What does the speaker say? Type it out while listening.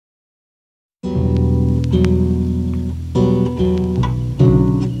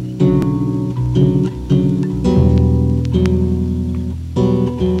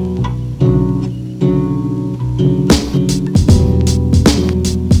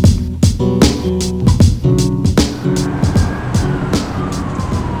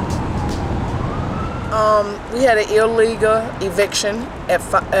had an illegal eviction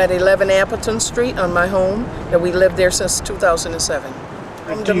at 11 Appleton Street on my home, that we lived there since 2007.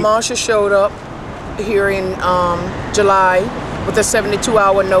 The marshal showed up here in July with a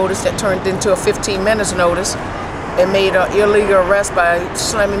 72-hour notice that turned into a 15 minutes notice, and made an illegal arrest by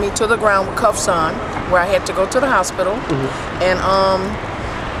slamming me to the ground with cuffs on, where I had to go to the hospital. And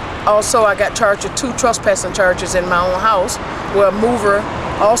also I got charged with 2 trespassing charges in my own house, where a mover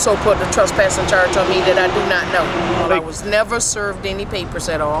also put the trespassing charge on me that I do not know. Well, I was never served any papers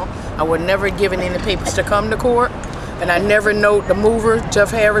at all. I was never given any papers to come to court. And I never know the mover,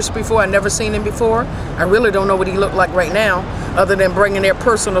 Jeff Harris, before. I never seen him before. I really don't know what he looked like right now, other than bringing their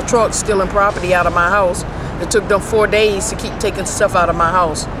personal truck, stealing property out of my house. It took them 4 days to keep taking stuff out of my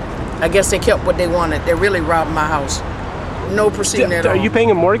house. I guess they kept what they wanted. They really robbed my house. No proceeding at all. Are you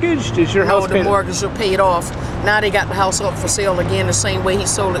paying a mortgage? Is your house paid? No, the mortgage was paid off. Now they got the house up for sale again, the same way he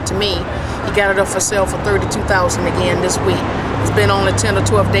sold it to me. He got it up for sale for $32,000 again this week. It's been only 10 or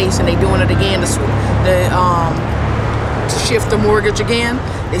 12 days, and they doing it again. To shift the mortgage again.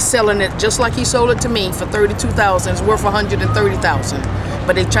 They selling it just like he sold it to me for $32,000. It's worth $130,000,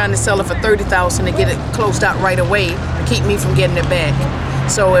 but they trying to sell it for $30,000 to get it closed out right away to keep me from getting it back.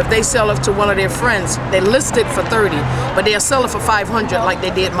 So if they sell it to one of their friends, they list it for $30,000, but they'll sell it for $500,000 like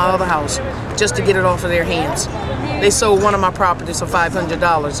they did my other house, just to get it off of their hands. They sold one of my properties for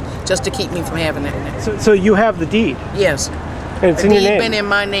 $500 just to keep me from having it. So you have the deed? Yes. And it's in your name? The deed been in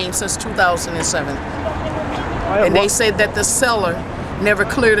my name since 2007. And they said that the seller never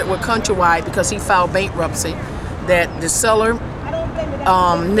cleared it with Countrywide because he filed bankruptcy, that the seller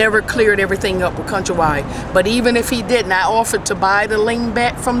never cleared everything up with Countrywide. But even if he didn't, I offered to buy the lien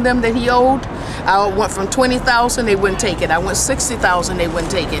back from them that he owed. I went from $20,000, they wouldn't take it. I went $60,000, they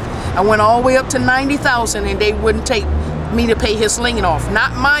wouldn't take it. I went all the way up to $90,000, and they wouldn't take me to pay his lien off.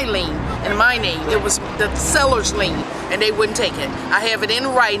 Not my lien in my name, it was the seller's lien, and they wouldn't take it. I have it in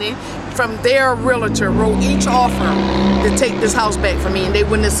writing from their realtor, wrote each offer to take this house back from me, and they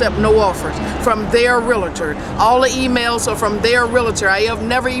wouldn't accept no offers from their realtor. All the emails are from their realtor. I have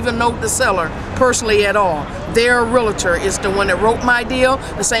never even known the seller personally at all. Their realtor is the one that wrote my deal,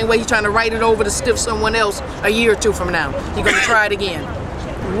 the same way he's trying to write it over to stiff someone else a year or 2 from now. He's gonna try it again.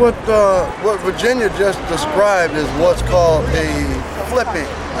 What Virginia just described is what's called a flipping,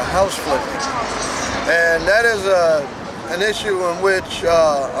 a house flipping. And that is an issue in which,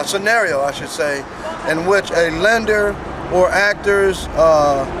 a scenario I should say, in which a lender or actors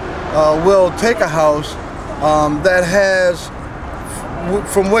will take a house that has,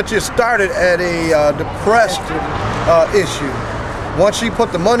 from which it started at a depressed issue. Once she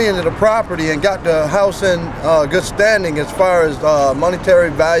put the money into the property and got the house in good standing as far as monetary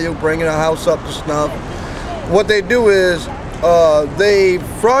value, bringing the house up to snuff, what they do is they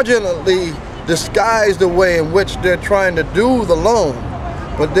fraudulently disguise the way in which they're trying to do the loan.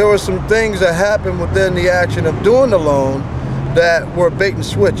 But there were some things that happened within the action of doing the loan that were bait and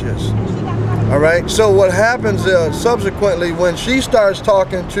switches. All right, so what happens subsequently when she starts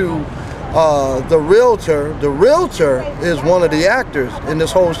talking to the realtor is one of the actors in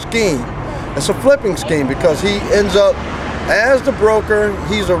this whole scheme. It's a flipping scheme because he ends up as the broker,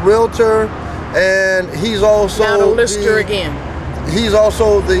 he's a realtor, and he's also now the lister again. He's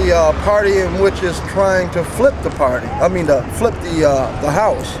also the party in which is trying to flip the party. I mean, to flip the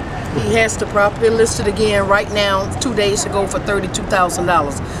house. He has the property listed again right now, 2 days ago, for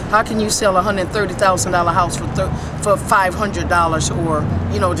 $32,000. How can you sell a $130,000 house for $500, or,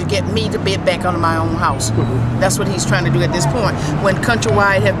 you know, to get me to bid back on my own house? That's what he's trying to do at this point. When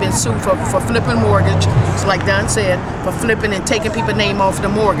Countrywide have been sued for flipping mortgage, it's like Don said, for flipping and taking people's name off the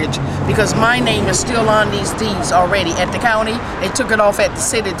mortgage, because my name is still on these deeds already at the county. They took it off at the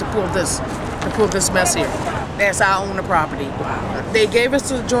city to pull this mess here. That's I own the property. They gave us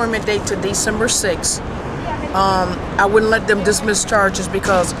the adjournment date to December 6th. I wouldn't let them dismiss charges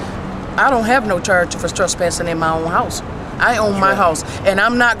because I don't have no charge for trespassing in my own house. I own my house, and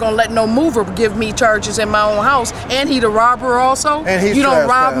I'm not gonna let no mover give me charges in my own house. And he the robber also. And he's you don't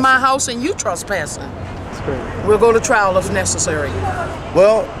rob my house and you trespassing. That's great. We'll go to trial if necessary.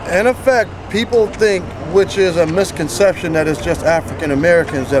 Well, in effect, people think, which is a misconception, that it's just African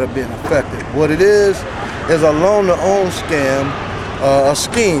Americans that are being affected. What it is a loan-to-own scam, a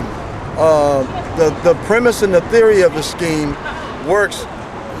scheme. The premise and the theory of the scheme works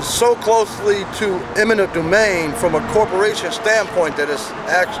so closely to eminent domain from a corporation standpoint that it's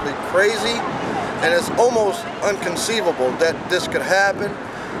actually crazy, and it's almost inconceivable that this could happen.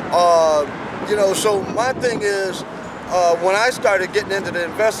 You know, so my thing is, when I started getting into the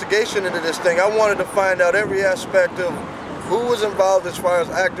investigation into this thing, I wanted to find out every aspect of who was involved as far as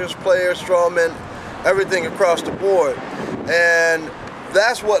actors, players, strawmen, everything across the board. And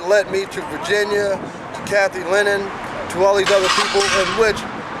that's what led me to Virginia, to Kathy Lennon, to all these other people, in which,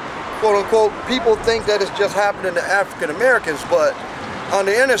 quote unquote, people think that it's just happening to African Americans, but on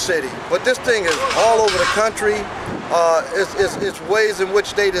the inner city. But this thing is all over the country. It's ways in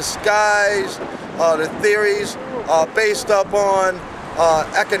which they disguise the theories based upon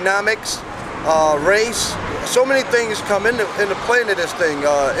economics, race. So many things come into play into this thing.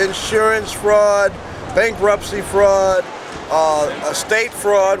 Insurance fraud, bankruptcy fraud, estate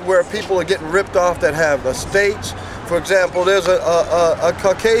fraud, where people are getting ripped off that have estates. For example, there's a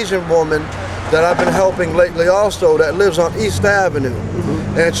Caucasian woman that I've been helping lately also that lives on East Avenue.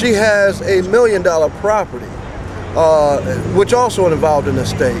 And she has a $1 million property, which also involved an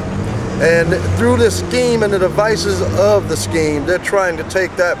estate. And through the scheme and the devices of the scheme, they're trying to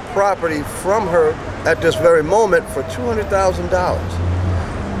take that property from her at this very moment for $200,000.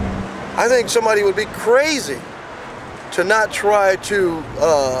 I think somebody would be crazy to not try to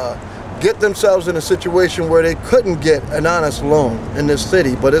get themselves in a situation where they couldn't get an honest loan in this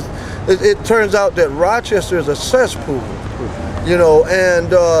city. But it turns out that Rochester is a cesspool, you know, and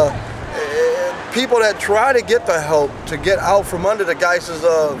people that try to get the help to get out from under the guises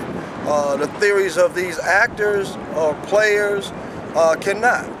of the theories of these actors or players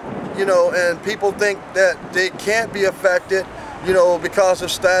cannot, you know, and people think that they can't be affected, you know, because of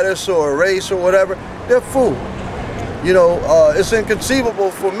status or race or whatever. They're fooled. You know, it's inconceivable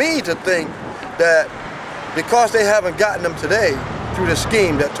for me to think that because they haven't gotten them today through the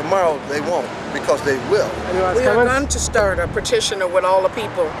scheme, that tomorrow they won't, because they will. We are going to start a petition with all the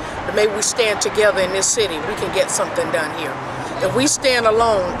people that maybe we stand together in this city, we can get something done here. If we stand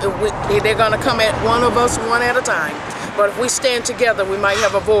alone, they're going to come at one of us one at a time. But if we stand together, we might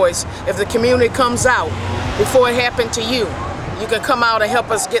have a voice. If the community comes out before it happened to you, you can come out and help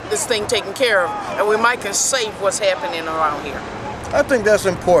us get this thing taken care of, and we might can save what's happening around here. I think that's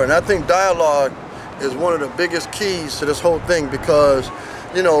important. I think dialogue is one of the biggest keys to this whole thing, because,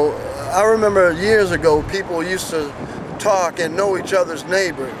 you know, I remember years ago people used to talk and know each other's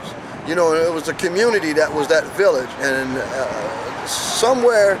neighbors. You know, it was a community that was that village, and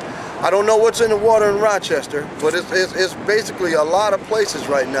somewhere, I don't know what's in the water in Rochester, but it's basically a lot of places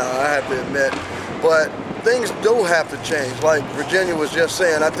right now, I have to admit. But things do have to change, like Virginia was just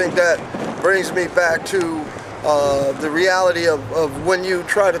saying. I think that brings me back to the reality of when you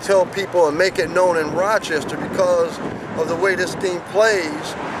try to tell people and make it known in Rochester, because of the way this scheme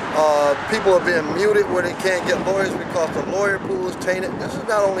plays, people are being muted where they can't get lawyers because the lawyer pool is tainted. This is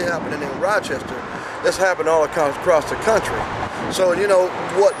not only happening in Rochester, it's happening all across the country. So, you know,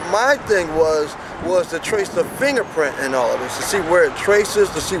 what my thing was to trace the fingerprint in all of this, to see where it traces,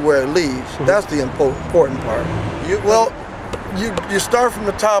 to see where it leads. That's the important part. You start from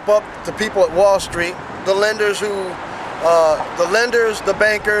the top up, the people at Wall Street, the lenders who, the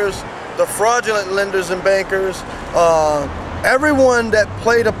bankers, the fraudulent lenders and bankers, everyone that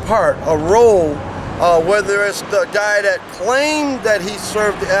played a part, a role, whether it's the guy that claimed that he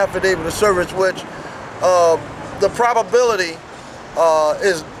served the affidavit of service, which the probability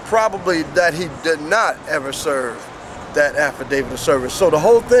is probably that he did not ever serve that affidavit of service. So the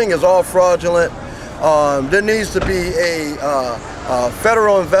whole thing is all fraudulent. There needs to be a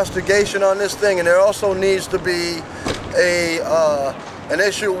federal investigation on this thing, and there also needs to be an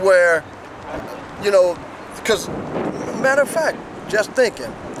issue where, you know, because matter of fact, just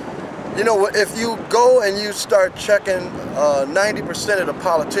thinking, you know, if you go and you start checking 90% of the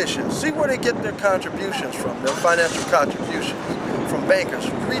politicians, see where they get their contributions from, their financial contributions from bankers.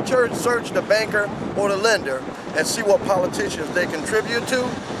 Research the banker or the lender and see what politicians they contribute to,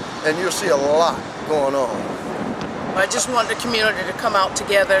 and you'll see a lot going on. I just want the community to come out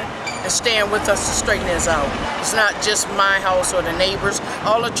together and stand with us to straighten this out. It's not just my house or the neighbors,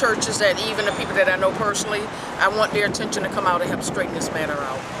 all the churches, that even the people that I know personally, I want their attention to come out and help straighten this matter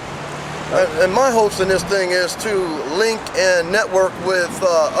out. And my hopes in this thing is to link and network with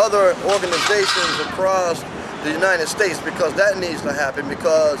other organizations across the United States, because that needs to happen,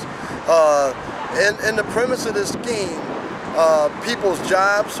 because in the premise of this scheme, people's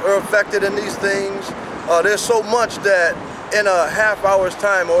jobs are affected in these things. There's so much that in a half hour's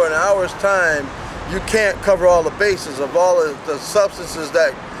time or an hour's time, you can't cover all the bases of all of the substances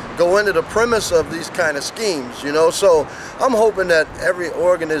that go into the premise of these kind of schemes, you know. So I'm hoping that every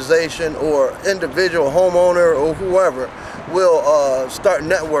organization or individual homeowner or whoever will start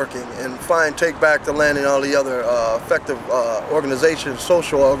networking and take back the land, and all the other effective organizations,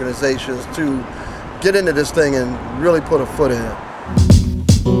 social organizations, to get into this thing and really put a foot in it.